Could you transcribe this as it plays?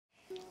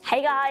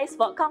Hey guys,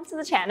 welcome to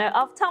the channel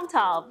of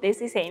TOMTOP. This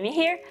is Amy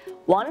here.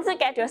 Want to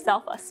get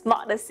yourself a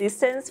smart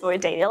assistant for your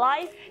daily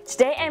life?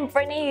 Today I'm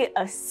bringing you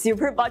a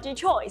super budget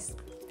choice,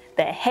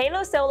 the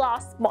Haylou Solar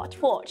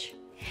smartwatch.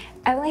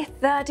 Only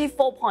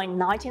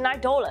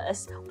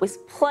 $34.99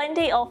 with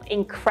plenty of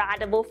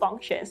incredible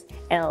functions,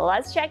 and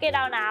let's check it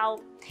out now.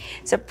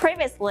 So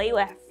previously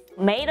we have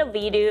made a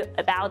video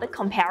about the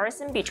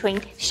comparison between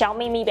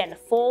Xiaomi Mi Band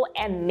 4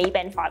 and Mi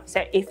Band 5.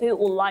 So if you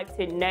would like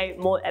to know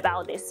more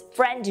about this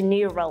brand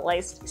new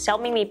released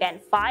Xiaomi Mi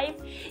Band 5,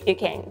 you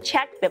can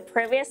check the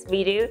previous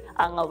video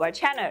on our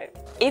channel.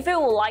 If you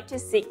would like to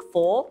seek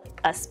for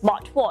a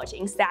smartwatch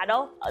instead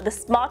of the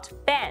smart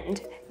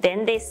band,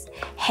 then this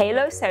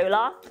Haylou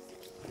Solar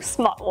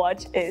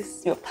smartwatch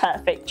is your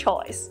perfect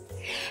choice.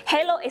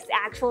 Haylou is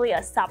actually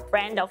a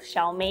sub-brand of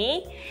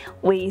Xiaomi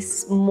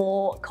with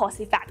more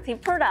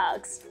cost-effective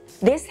products.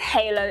 This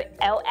Haylou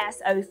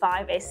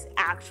LS05 is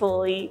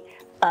actually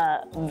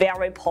a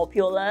very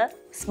popular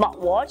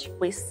smartwatch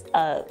with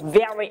a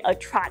very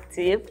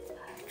attractive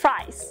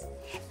price,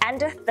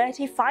 under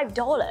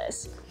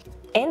 $35.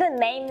 And the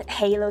name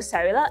Haylou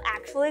Solar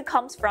actually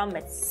comes from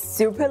its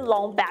super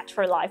long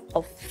battery life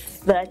of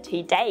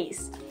 30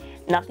 days.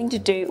 Nothing to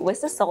do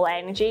with the solar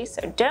energy,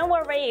 so don't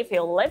worry if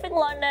you live in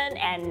London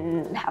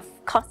and have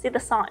can't see the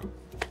sun.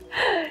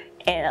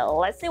 And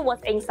let's see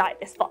what's inside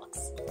this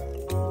box.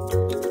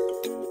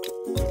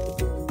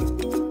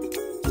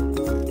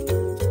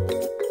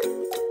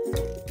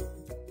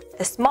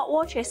 The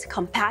smartwatch is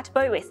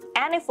compatible with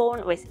any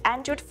phone with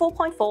Android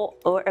 4.4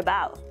 or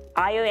above,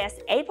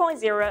 iOS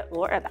 8.0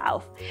 or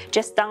above.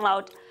 Just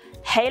download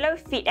Haylou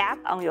Fit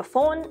app on your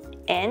phone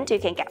and you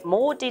can get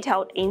more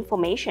detailed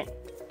information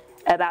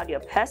about your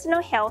personal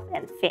health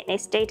and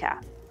fitness data.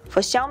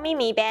 For Xiaomi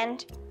Mi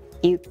Band,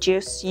 you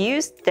just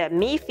use the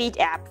Mi Fit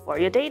app for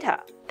your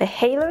data. The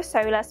Haylou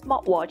Solar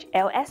Smartwatch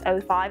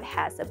LS05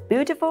 has a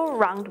beautiful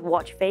round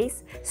watch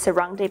face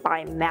surrounded by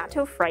a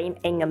metal frame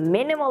in a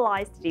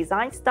minimalized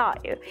design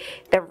style.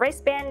 The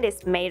wristband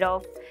is made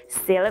of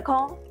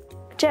silicone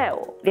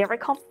gel, very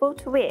comfortable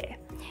to wear.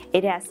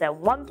 It has a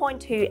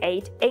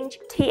 1.28-inch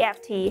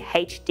TFT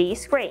HD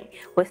screen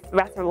with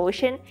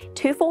resolution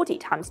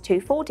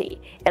 240x240. It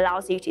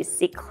allows you to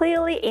see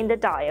clearly in the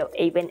dial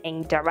even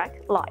in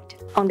direct light.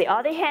 On the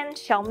other hand,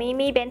 Xiaomi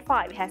Mi Band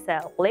 5 has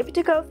a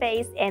elliptical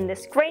face and the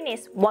screen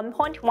is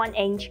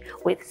 1.1-inch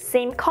with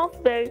same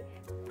comfortable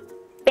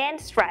band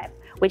strap,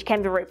 which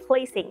can be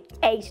replaced in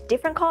 8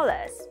 different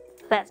colors.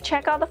 Let's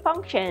check out the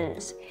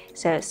functions.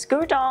 So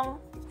scroll down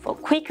for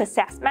quick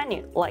access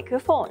menu like your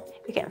phone.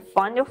 You can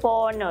find your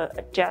phone or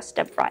adjust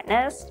the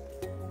brightness.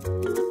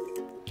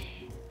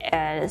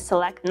 And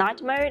select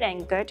night mode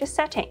and go to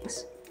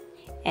settings.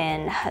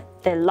 And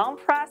long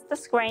press the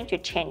screen to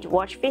change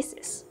watch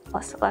faces.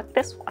 Let's select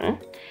this one.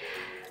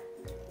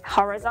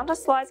 Horizontal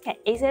slides can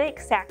easily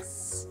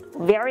access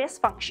various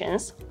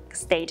functions: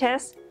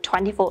 status,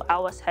 24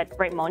 hours heart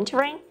rate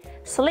monitoring,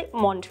 sleep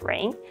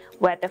monitoring,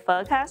 weather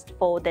forecast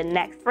for the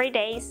next 3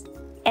 days,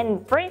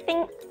 and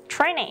breathing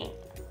training.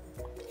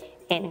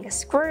 And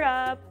scroll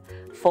up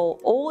for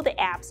all the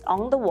apps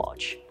on the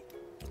watch.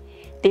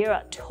 There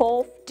are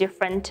 12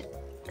 different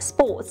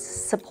sports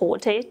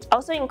supported,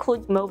 also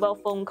include mobile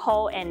phone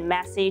call and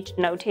message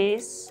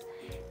notice,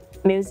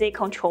 music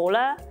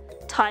controller,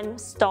 time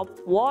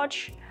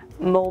stopwatch,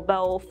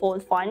 mobile phone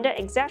finder,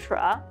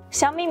 etc.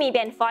 Xiaomi Mi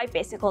Band 5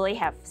 basically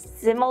have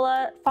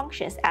similar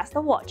functions as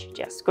the watch,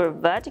 just scroll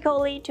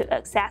vertically to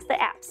access the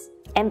apps.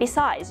 And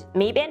besides,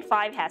 Mi Band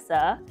 5 has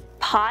a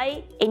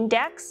Pi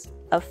index,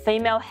 a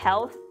female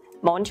health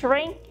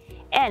monitoring,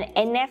 and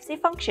NFC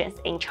functions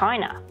in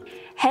China.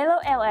 Haylou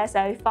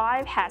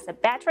LS05 has a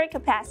battery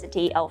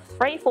capacity of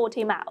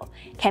 340 mAh,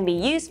 can be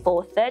used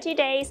for 30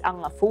 days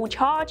on a full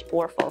charge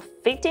or for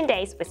 15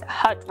 days with a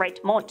heart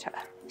rate monitor.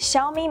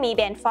 Xiaomi Mi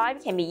Band 5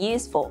 can be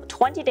used for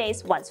 20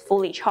 days once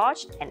fully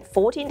charged and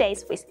 14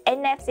 days with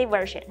NFC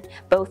version.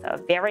 Both are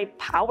very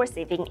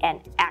power-saving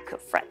and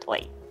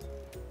eco-friendly.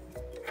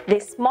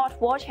 This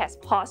smartwatch has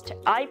passed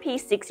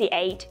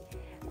IP68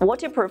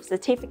 waterproof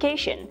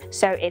certification,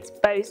 so it's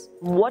both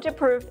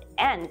waterproof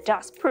and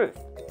dustproof.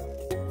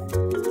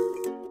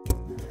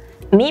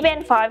 Mi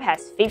Band 5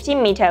 has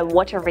 15-meter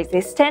water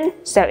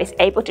resistant, so it's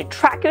able to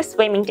track your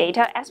swimming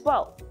data as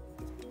well.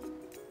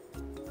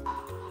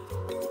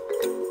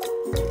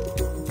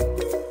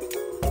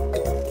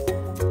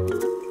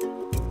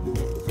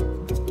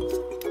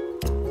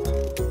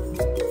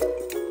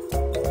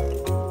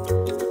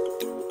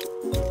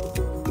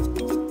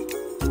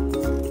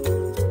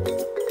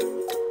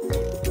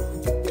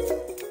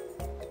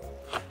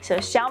 So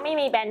Xiaomi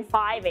Mi Band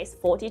 5 is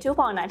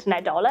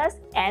 $42.99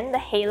 and the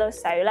Haylou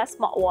Solar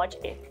smartwatch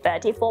is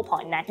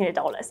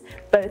 $34.99.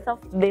 Both of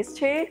these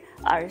two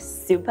are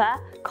super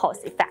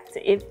cost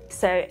effective.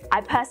 So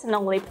I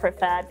personally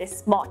prefer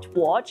this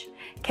smartwatch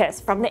because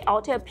from the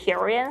outer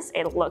appearance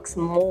it looks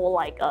more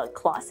like a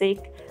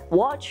classic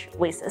watch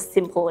with a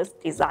simplest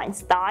design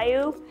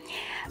style.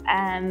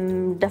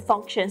 The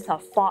functions are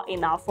far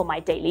enough for my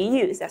daily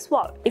use as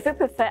well. If you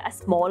prefer a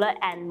smaller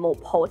and more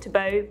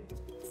portable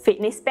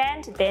fitness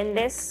band, then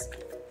this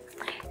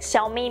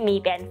Xiaomi Mi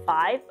Band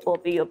 5 will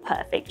be your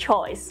perfect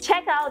choice.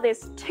 Check out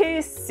these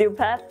two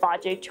super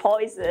budget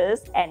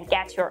choices and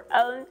get your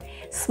own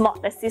smart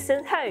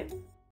assistant home.